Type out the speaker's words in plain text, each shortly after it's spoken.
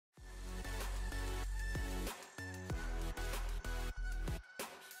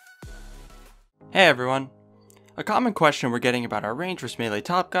Hey everyone! A common question we're getting about our range versus melee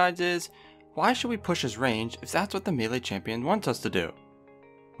top guides is, why should we push his range if that's what the melee champion wants us to do?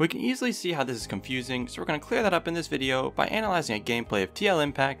 We can easily see how this is confusing, so we're going to clear that up in this video by analyzing a gameplay of TL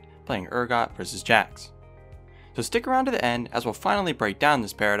Impact playing Urgot versus Jax. So stick around to the end as we'll finally break down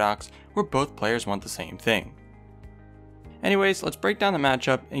this paradox where both players want the same thing. Anyways, let's break down the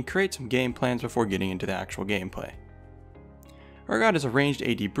matchup and create some game plans before getting into the actual gameplay. Urgot is a ranged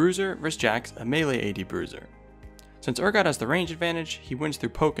AD bruiser versus Jax, a melee AD bruiser. Since Urgot has the range advantage, he wins through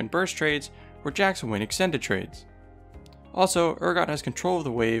poke and burst trades, where Jax will win extended trades. Also, Urgot has control of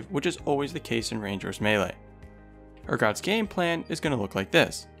the wave, which is always the case in range versus melee. Urgot's game plan is going to look like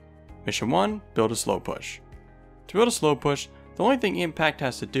this. Mission 1, build a slow push. To build a slow push, the only thing Impact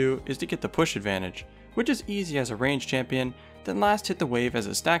has to do is to get the push advantage, which is easy as a ranged champion, then last hit the wave as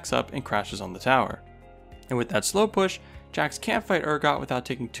it stacks up and crashes on the tower. And with that slow push, Jax can't fight Urgot without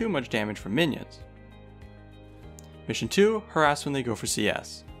taking too much damage from minions. Mission 2, harass when they go for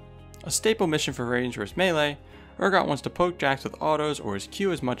CS. A staple mission for range vs melee, Urgot wants to poke Jax with autos or his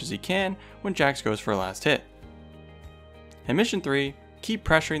Q as much as he can when Jax goes for a last hit. And mission 3, keep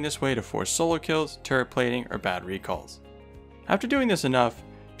pressuring this way to force solo kills, turret plating, or bad recalls. After doing this enough,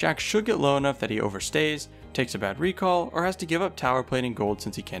 Jax should get low enough that he overstays, takes a bad recall, or has to give up tower plating gold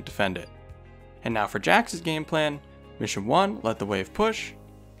since he can't defend it. And now for Jax's game plan. Mission 1, let the wave push.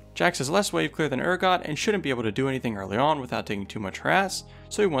 Jax has less wave clear than Urgot and shouldn't be able to do anything early on without taking too much harass,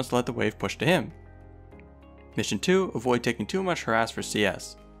 so he wants to let the wave push to him. Mission 2, avoid taking too much harass for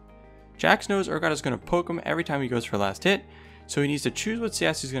CS. Jax knows Urgot is going to poke him every time he goes for last hit, so he needs to choose what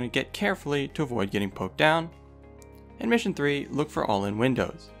CS he's going to get carefully to avoid getting poked down. And Mission 3, look for all-in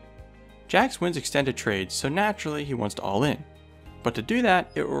windows. Jax wins extended trades, so naturally he wants to all-in. But to do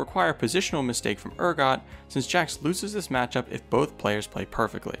that, it will require a positional mistake from Urgot, since Jax loses this matchup if both players play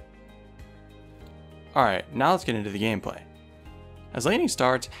perfectly. Alright, now let's get into the gameplay. As laning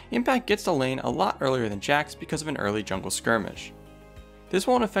starts, Impact gets to lane a lot earlier than Jax because of an early jungle skirmish. This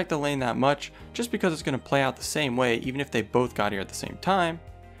won't affect the lane that much, just because it's going to play out the same way even if they both got here at the same time,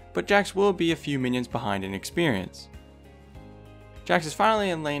 but Jax will be a few minions behind in experience. Jax is finally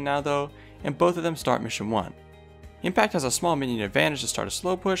in lane now though, and both of them start mission 1. Impact has a small minion advantage to start a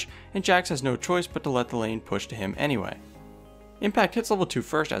slow push, and Jax has no choice but to let the lane push to him anyway. Impact hits level 2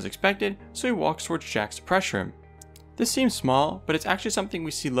 first as expected, so he walks towards Jax to pressure him. This seems small, but it's actually something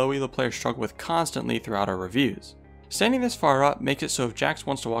we see low elo players struggle with constantly throughout our reviews. Standing this far up makes it so if Jax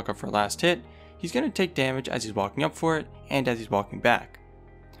wants to walk up for a last hit, he's going to take damage as he's walking up for it and as he's walking back.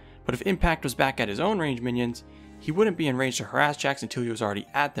 But if Impact was back at his own range minions, he wouldn't be in range to harass Jax until he was already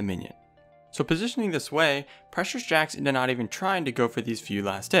at the minion. So positioning this way pressures Jax into not even trying to go for these few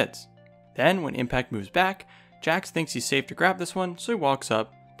last hits. Then when Impact moves back, Jax thinks he's safe to grab this one, so he walks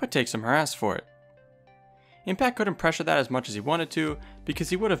up, but takes some harass for it. Impact couldn't pressure that as much as he wanted to, because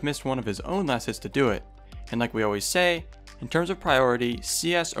he would have missed one of his own last hits to do it. And like we always say, in terms of priority,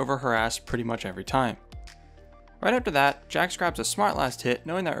 CS over harass pretty much every time. Right after that, Jax grabs a smart last hit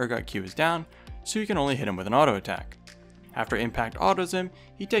knowing that Urgot Q is down, so he can only hit him with an auto attack. After Impact autos him,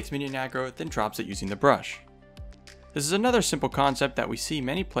 he takes minion aggro, then drops it using the brush. This is another simple concept that we see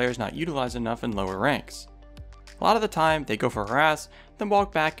many players not utilize enough in lower ranks. A lot of the time, they go for harass, then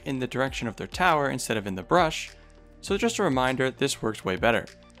walk back in the direction of their tower instead of in the brush, so just a reminder, this works way better.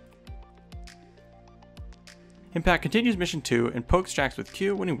 Impact continues mission 2 and pokes Jax with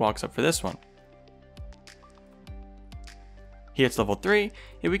Q when he walks up for this one. He hits level 3,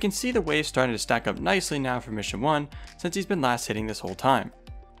 and we can see the wave starting to stack up nicely now for mission 1 since he's been last hitting this whole time.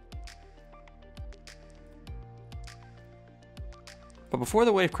 But before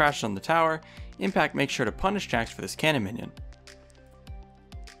the wave crashes on the tower, Impact makes sure to punish Jax for this cannon minion.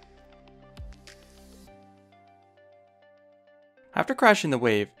 After crashing the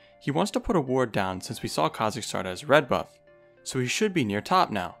wave, he wants to put a ward down since we saw Kha'Zix start as a red buff, so he should be near top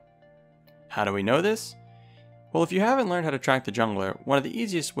now. How do we know this? Well, if you haven't learned how to track the jungler, one of the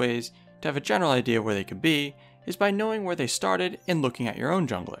easiest ways to have a general idea of where they could be is by knowing where they started and looking at your own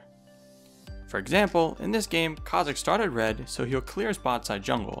jungler. For example, in this game, Kha'Zix started red, so he'll clear his bot side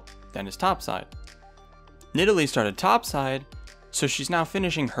jungle, then his top side. Nidalee started top side, so she's now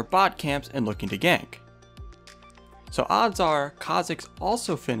finishing her bot camps and looking to gank. So odds are Kha'Zix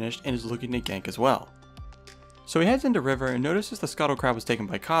also finished and is looking to gank as well. So he heads into river and notices the scuttle crab was taken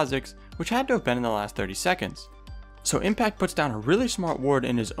by Kha'Zix, which had to have been in the last 30 seconds. So Impact puts down a really smart ward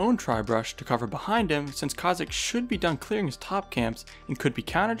in his own tri-brush to cover behind him since Kha'Zix should be done clearing his top camps and could be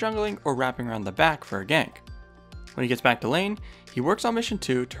counter jungling or wrapping around the back for a gank. When he gets back to lane, he works on mission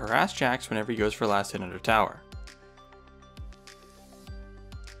 2 to harass Jax whenever he goes for last hit under tower.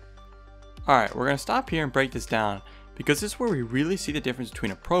 Alright, we're going to stop here and break this down because this is where we really see the difference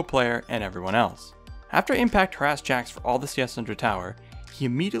between a pro player and everyone else. After Impact harassed Jax for all the CS under tower, he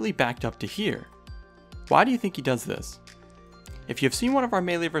immediately backed up to here. Why do you think he does this? If you have seen one of our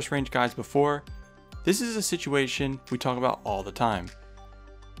melee vs range guides before, this is a situation we talk about all the time.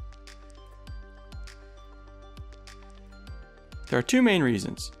 There are two main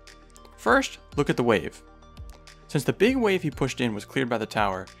reasons. First, look at the wave. Since the big wave he pushed in was cleared by the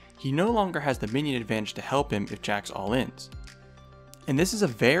tower, he no longer has the minion advantage to help him if Jax all-ins. And this is a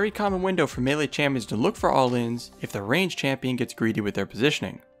very common window for melee champions to look for all-ins if the range champion gets greedy with their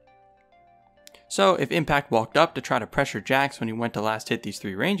positioning. So if Impact walked up to try to pressure Jax when he went to last hit these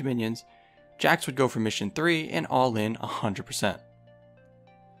 3 range minions, Jax would go for mission 3 and all in 100%.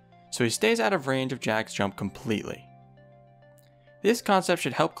 So he stays out of range of Jax's jump completely. This concept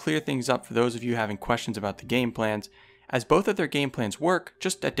should help clear things up for those of you having questions about the game plans, as both of their game plans work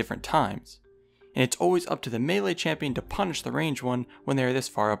just at different times. And it's always up to the melee champion to punish the range one when they are this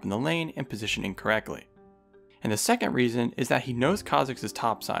far up in the lane and positioned incorrectly. And the second reason is that he knows Kha'Zix'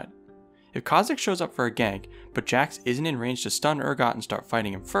 top side. If Kha'Zix shows up for a gank, but Jax isn't in range to stun Urgot and start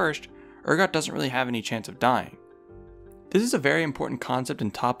fighting him first, Urgot doesn't really have any chance of dying. This is a very important concept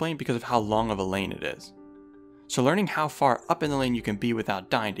in top lane because of how long of a lane it is. So learning how far up in the lane you can be without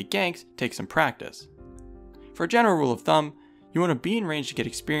dying to ganks takes some practice. For a general rule of thumb, you want to be in range to get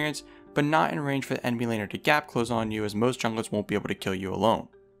experience, but not in range for the enemy laner to gap close on you, as most junglers won't be able to kill you alone.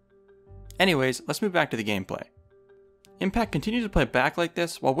 Anyways, let's move back to the gameplay. Impact continues to play back like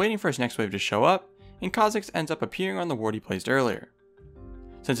this while waiting for his next wave to show up, and Kha'Zix ends up appearing on the ward he placed earlier.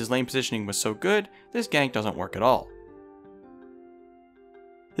 Since his lane positioning was so good, this gank doesn't work at all.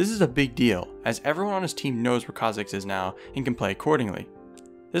 This is a big deal, as everyone on his team knows where Kha'Zix is now and can play accordingly.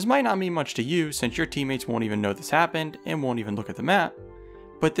 This might not mean much to you since your teammates won't even know this happened and won't even look at the map,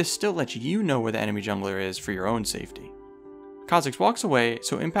 but this still lets you know where the enemy jungler is for your own safety. Kha'Zix walks away,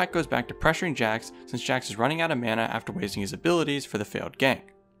 so Impact goes back to pressuring Jax since Jax is running out of mana after wasting his abilities for the failed gank.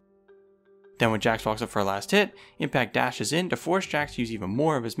 Then when Jax walks up for a last hit, Impact dashes in to force Jax to use even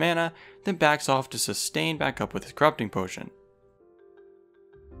more of his mana, then backs off to sustain back up with his corrupting potion.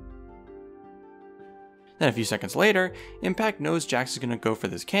 Then a few seconds later, Impact knows Jax is going to go for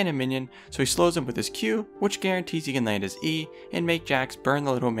this cannon minion, so he slows him with his Q, which guarantees he can land his E and make Jax burn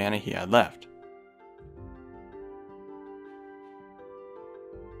the little mana he had left.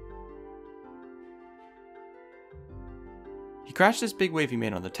 He crashed this big wave he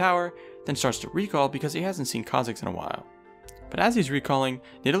made on the tower, then starts to recall because he hasn't seen Kha'Zix in a while. But as he's recalling,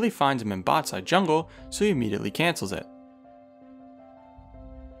 Nidalee finds him in bot side jungle, so he immediately cancels it.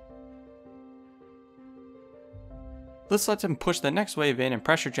 This lets him push the next wave in and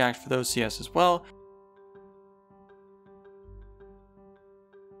pressure Jax for those CS as well,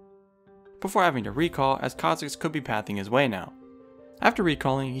 before having to recall as Kha'Zix could be pathing his way now. After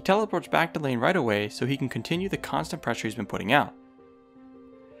recalling, he teleports back to lane right away so he can continue the constant pressure he's been putting out.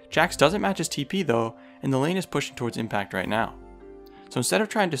 Jax doesn't match his TP though, and the lane is pushing towards Impact right now. So instead of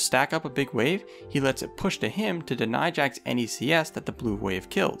trying to stack up a big wave, he lets it push to him to deny Jax any CS that the blue wave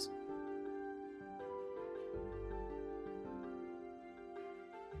kills.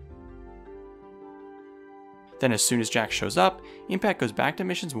 Then as soon as Jax shows up, Impact goes back to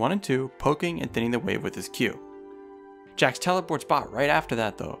missions 1 and 2, poking and thinning the wave with his Q. Jax teleports bot right after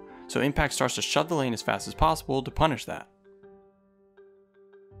that though, so Impact starts to shove the lane as fast as possible to punish that.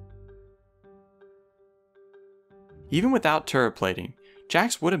 Even without turret plating,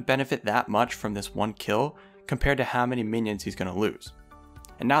 Jax wouldn't benefit that much from this one kill compared to how many minions he's going to lose.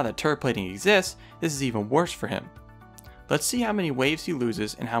 And now that turret plating exists, this is even worse for him. Let's see how many waves he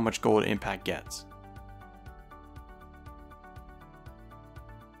loses and how much gold Impact gets.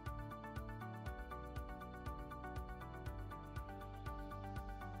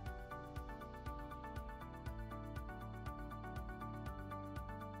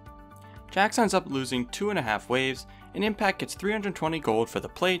 Jax ends up losing 2.5 waves, and Impact gets 320 gold for the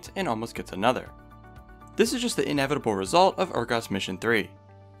plate and almost gets another. This is just the inevitable result of Urgot's mission 3.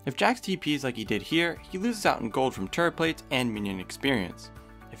 If Jax TPs like he did here, he loses out in gold from turret plates and minion experience.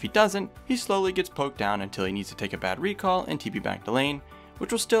 If he doesn't, he slowly gets poked down until he needs to take a bad recall and TP back to lane,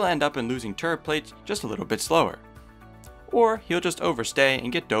 which will still end up in losing turret plates just a little bit slower. Or he'll just overstay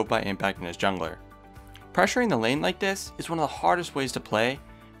and get doped by Impact and his jungler. Pressuring the lane like this is one of the hardest ways to play,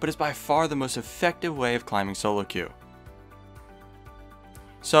 but is by far the most effective way of climbing solo queue.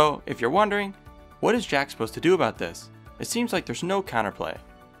 So, if you're wondering, what is Jax supposed to do about this? It seems like there's no counterplay.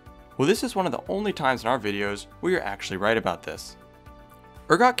 Well, this is one of the only times in our videos where you're actually right about this.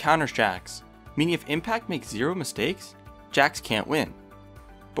 Urgot counters Jax, meaning if Impact makes 0 mistakes, Jax can't win.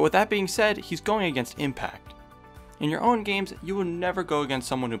 But with that being said, he's going against Impact. In your own games, you will never go against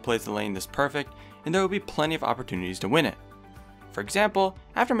someone who plays the lane this perfect, and there will be plenty of opportunities to win it. For example,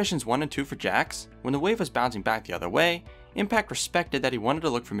 after missions 1 and 2 for Jax, when the wave was bouncing back the other way, Impact respected that he wanted to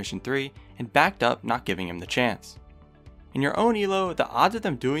look for mission 3 and backed up, not giving him the chance. In your own elo, the odds of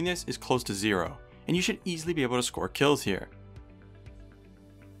them doing this is close to 0, and you should easily be able to score kills here.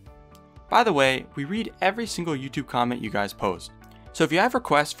 By the way, we read every single YouTube comment you guys post, so if you have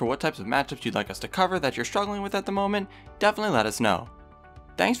requests for what types of matchups you'd like us to cover that you're struggling with at the moment, definitely let us know.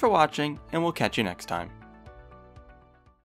 Thanks for watching, and we'll catch you next time.